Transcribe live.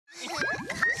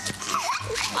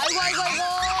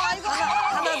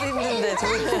네,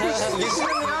 저기. 이게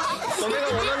씨름이야?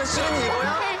 너네가 원하는 씨름이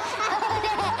이거야?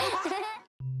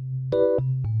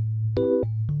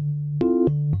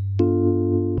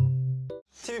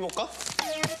 TV 볼까?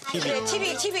 그래,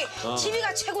 TV.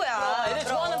 TV가 최고야. 애들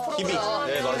좋아하는 프로그램. TV.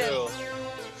 네, 맞아요.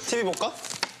 TV 볼까?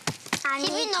 아니,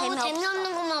 TV 너무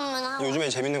재미없는 것만 하고. 요즘에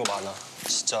재밌는 거 많아.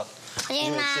 진짜.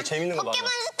 요즘에 진짜 재밌는 거 많아.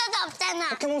 포켓몬스터도 없잖아.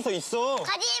 포켓몬스터 있어.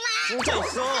 가지마. 진짜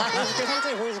있어. 보여줄게,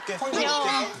 천천히 보여줄게.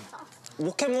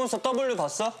 포켓몬스터 W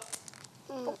봤어?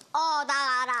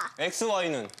 나 알아.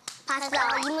 XY는? 봤어.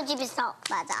 이모집 있어.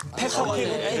 맞아.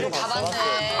 페퍼피그 이거 다 봤어?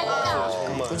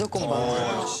 봤네. 무조건 봐.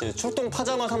 역시 출동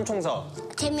파자마 삼총사.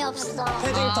 재미없어.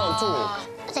 패딩턴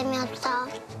 2. 재미없어.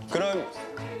 그럼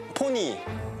포니.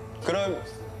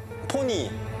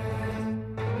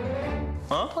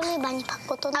 어? 폰을 많이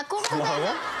바꿔도 나 꿈. 뭐라고?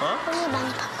 어? 폰을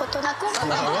많이 바꿔도 나 꿈. 꿈을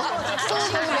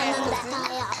봤는데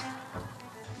나야.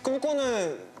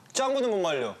 꿈꾸는 짱구는 못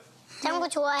말려. 짱구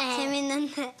좋아해.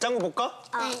 재밌는데. 짱구 볼까?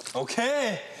 네.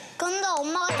 오케이. 근데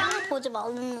엄마가 짱구 보지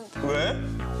말았는데. 왜?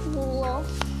 몰라.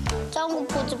 짱구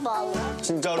보지 말라.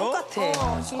 진짜로?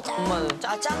 똑같아. 진짜. 엄마는.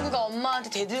 짱구가 엄마한테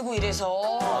대들고 이래서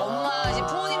엄마 이제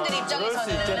부모님들 입장에서는. 그럴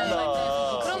수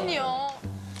있겠다. 그럼요.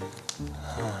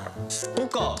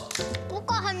 볼까?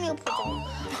 뿌까 할미가 보자.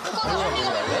 그거는 할미가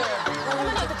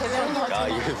할머니한테 대면 야,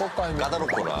 이게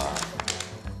까다롭구나.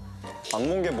 안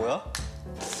본 게 뭐야?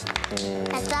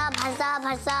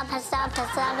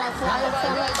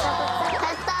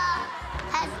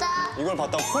 이걸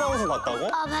봤다고? 풀하우스 봤다고?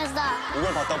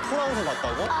 이걸 봤다고? 풀하우스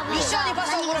봤다고? 미션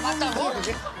임파서블을 봤다고?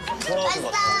 풀하우스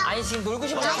봤다고? 아니, 지금 놀고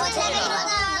싶어.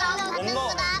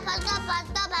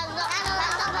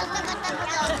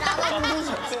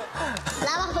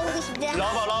 라바 보고 싶지?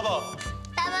 라바. 라바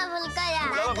볼 거야.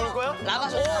 라바 볼 거야? 라바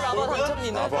오, 라바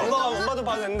당첨이네. 엄마도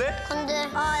봤는데? 근데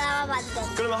라바 봤대.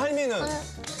 그러면 할미는?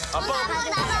 라바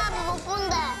못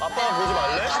본대. 아빠가 보지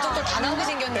말래? 가족들 다 나오게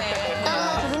생겼네.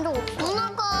 나 그런 적 없어.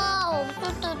 누나가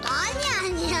없을 때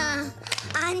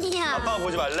아니야. 아빠가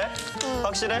보지 말래?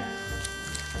 확실해?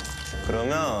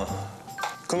 그러면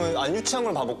안 유치한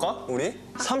걸 봐볼까? 우리?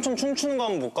 삼촌 춤추는 거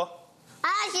한번 볼까?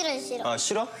 싫어. 아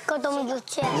싫어? 그거 너무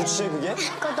유치해. 유치해 그게?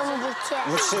 그거 너무 유치해.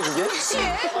 유치해 그게?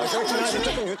 유치해? 아 그렇긴 하지.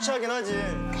 조금 유치하긴 하지.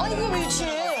 아니 그거 왜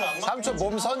유치해? 삼촌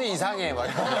몸선이 이상해. 막.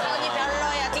 아니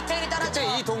별로야. 디테일이 따라줘.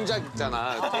 이 동작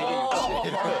있잖아. 되게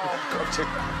유치해.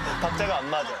 박자가 안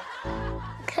맞아.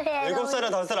 그래. 7살이랑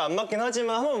 5살 안 맞긴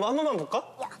하지만 한 번만 볼까?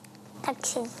 딱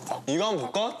진짜. 이거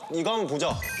한번 볼까? 이거 한번 보자.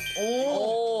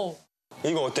 오.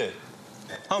 이거 어때?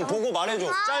 한번 보고 말해줘.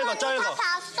 짧아. 다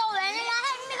봤어. 왜냐면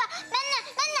할미가 맨날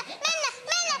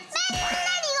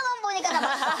이거만 보니까 나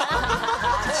봤어.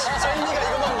 셀리가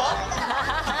이거만 봐?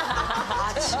 아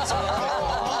진짜.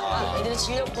 애들이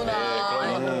질렸구나.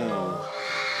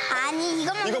 아니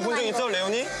이거만. 이거 본 적 있어,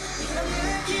 레오니?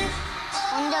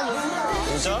 본 적 있어.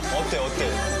 진짜? 어때?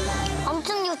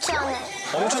 엄청 유치하네.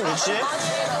 엄청 유치해?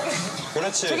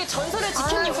 그렇지. 저게 전설의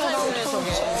치킨 육사였네,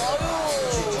 저게.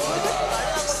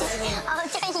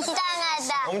 엄청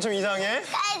이상하다. 엄청 이상해?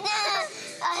 깔든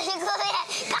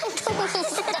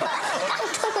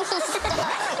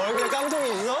얼굴에 깡통이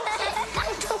있어.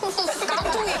 얼굴에 깡통이 있어?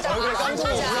 깡통이 있어. 얼굴에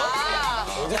깡통이 있어?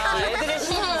 야, 애들의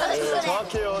신이.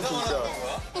 정확해요, 진짜.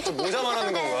 저 모자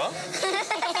말하는 건가?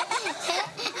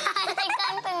 안에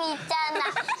깡통이 있잖아.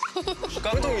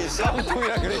 깡통이 있어?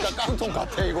 깡통이라 그러니까 깡통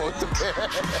같아. 이거 어떡해.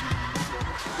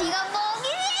 이거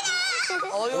먹이야.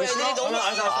 어휴 애들이 너무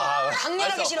알았어.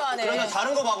 강렬하게 알았어. 싫어하네. 그러면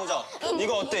다른 거 봐보자.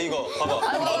 이거 어때, 이거? 봐봐.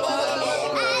 아이고 나 알아.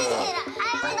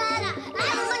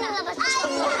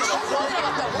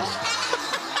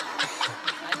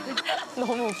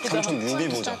 너무 웃기다. 삼촌 뮤비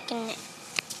보자. 웃기네.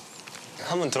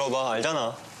 한번 들어봐,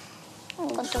 알잖아.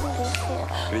 이거 좀 싫어.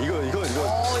 이거. 이거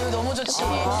너무 좋지.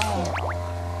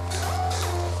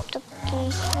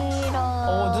 듣기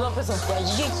싫어. 눈앞에서. 야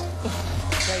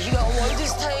이게 월드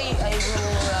스타일 아이고 야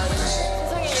이거.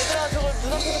 세상에 얘들아, 저걸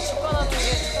눈앞에서 직관하는 게.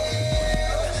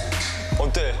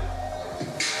 어때?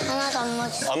 하나도 안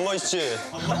멋있어. 안 멋있지? 왜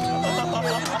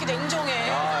이렇게 냉정해?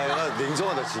 아, 얘가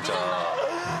냉정하다, 진짜.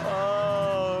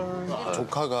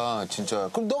 조카가 진짜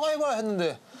그럼 너가 해봐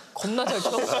했는데 겁나 잘 쳐.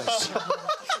 그럴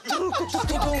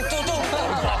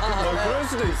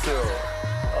수도 있어요.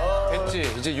 됐지.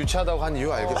 이제 유치하다고 한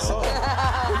이유 알겠어.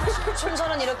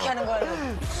 촌선은 이렇게 하는 거야.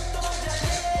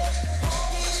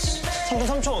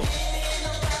 삼촌.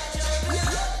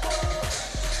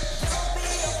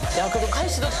 야, 그래도 카이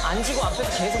씨도 안 지고 앞에서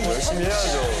계속 열심히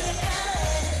해야죠.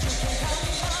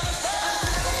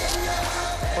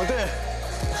 어때?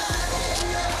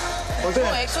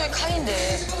 엑소의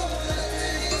카인데.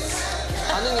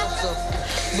 반응이 없어.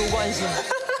 노관심.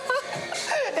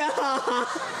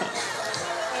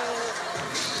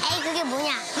 그게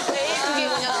뭐냐? 그게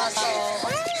뭐냐 나왔어.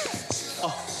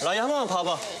 라이 한 번만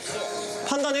봐봐.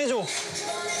 판단해줘.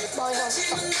 멋이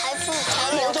없어. 가이춘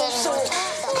제일 여기 없어.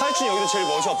 카이춘이 여기서 제일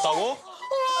멋이 없다고?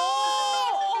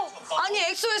 아니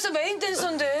엑소에서 메인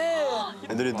댄서인데.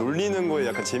 애들이 놀리는 거에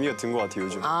약간 재미가 든 것 같아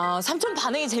요즘. 아, 삼촌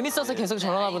반응이 재밌어서 계속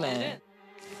저러나 보네.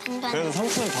 그래도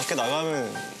삼촌은 밖에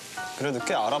나가면 그래도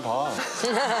꽤 알아봐.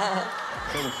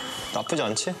 그래도 나쁘지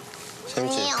않지?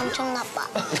 재밌지? 눈이 엄청 나빠.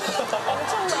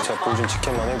 제가 보여준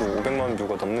직캠만 해도 500만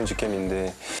뷰가 넘는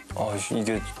직캠인데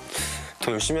이게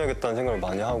더 열심히 해야겠다는 생각을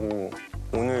많이 하고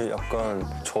오늘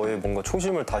약간 저의 뭔가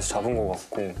초심을 다시 잡은 것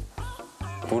같고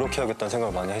노력해야겠다는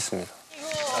생각을 많이 했습니다.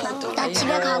 나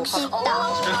집에 가고 싶다.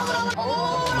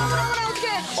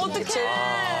 어떡해.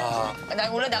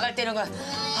 나 원래 나갈 때는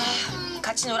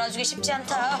같이 놀아주기 쉽지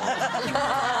않다.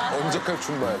 언제까지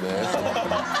춤봐야 돼?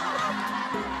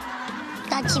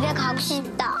 나 집에 가고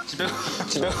싶다.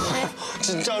 집에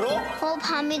진짜로?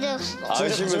 밤이 됐어.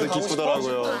 아쉬움에도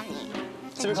기쁘더라고요. 아니.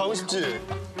 집에 가고 싶지?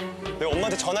 내가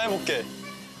엄마한테 전화해볼게.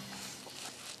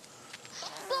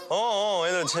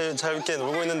 애들 재밌게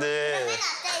놀고 있는데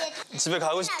집에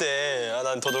가고 싶대.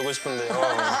 난 더 놀고 싶은데.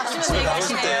 집에 가고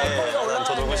싶대. 난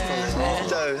더 놀고 싶은데.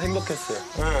 진짜 행복했어요.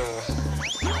 응.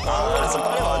 알았어,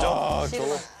 빨리 와줘.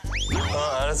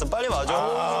 알았어, 빨리 와줘.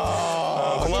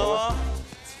 고마워.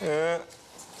 응.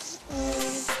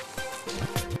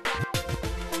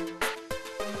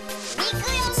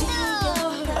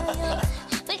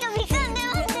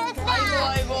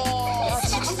 아이고.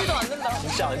 지치지도 않는다.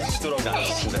 진짜 안 지치더라고.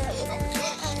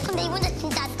 근데 이번에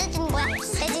진짜 안 떼진 거야?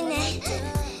 떼지네.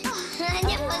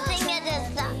 아니야,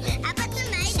 못생겨졌어. 아빠 좀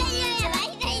많이 달려요,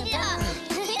 많이 달려.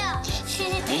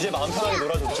 이제 마음 편하게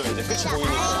놀아줬죠. 이제 끝이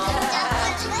보이니까.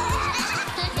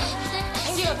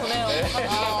 생기가 도네요.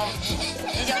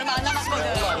 이제 얼마 안 남았거든.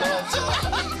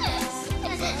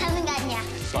 하는 거 아니야.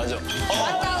 맞아.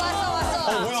 왔어.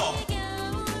 뭐야?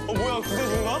 뭐야?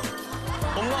 구세주인가?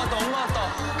 엄마 왔다.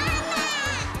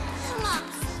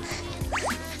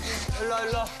 일로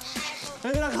와.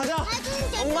 얘들아, 가자.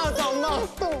 엄마 왔다.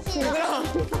 얘들아,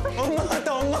 엄마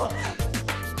왔다.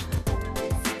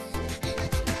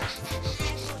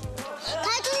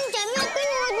 가진 재미없게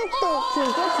놀아줬어.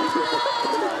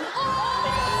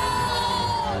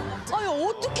 아니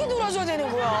어떻게 놀아줘야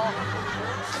되는 거야?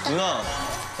 누나,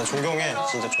 나 존경해.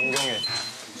 진짜 존경해.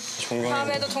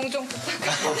 다음에도 종종.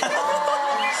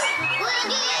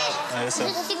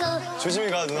 알겠어. 지금 조심히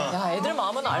가, 누나. 야, 애들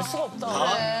마음은 알 수가 없다.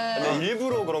 근데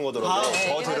일부러 그런 거더라고요.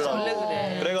 저 들으라고. 원래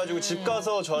그래. 그래가지고 집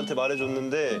가서 저한테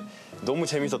말해줬는데 너무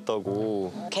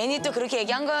재밌었다고. 괜히 또 그렇게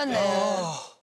얘기한 거였네.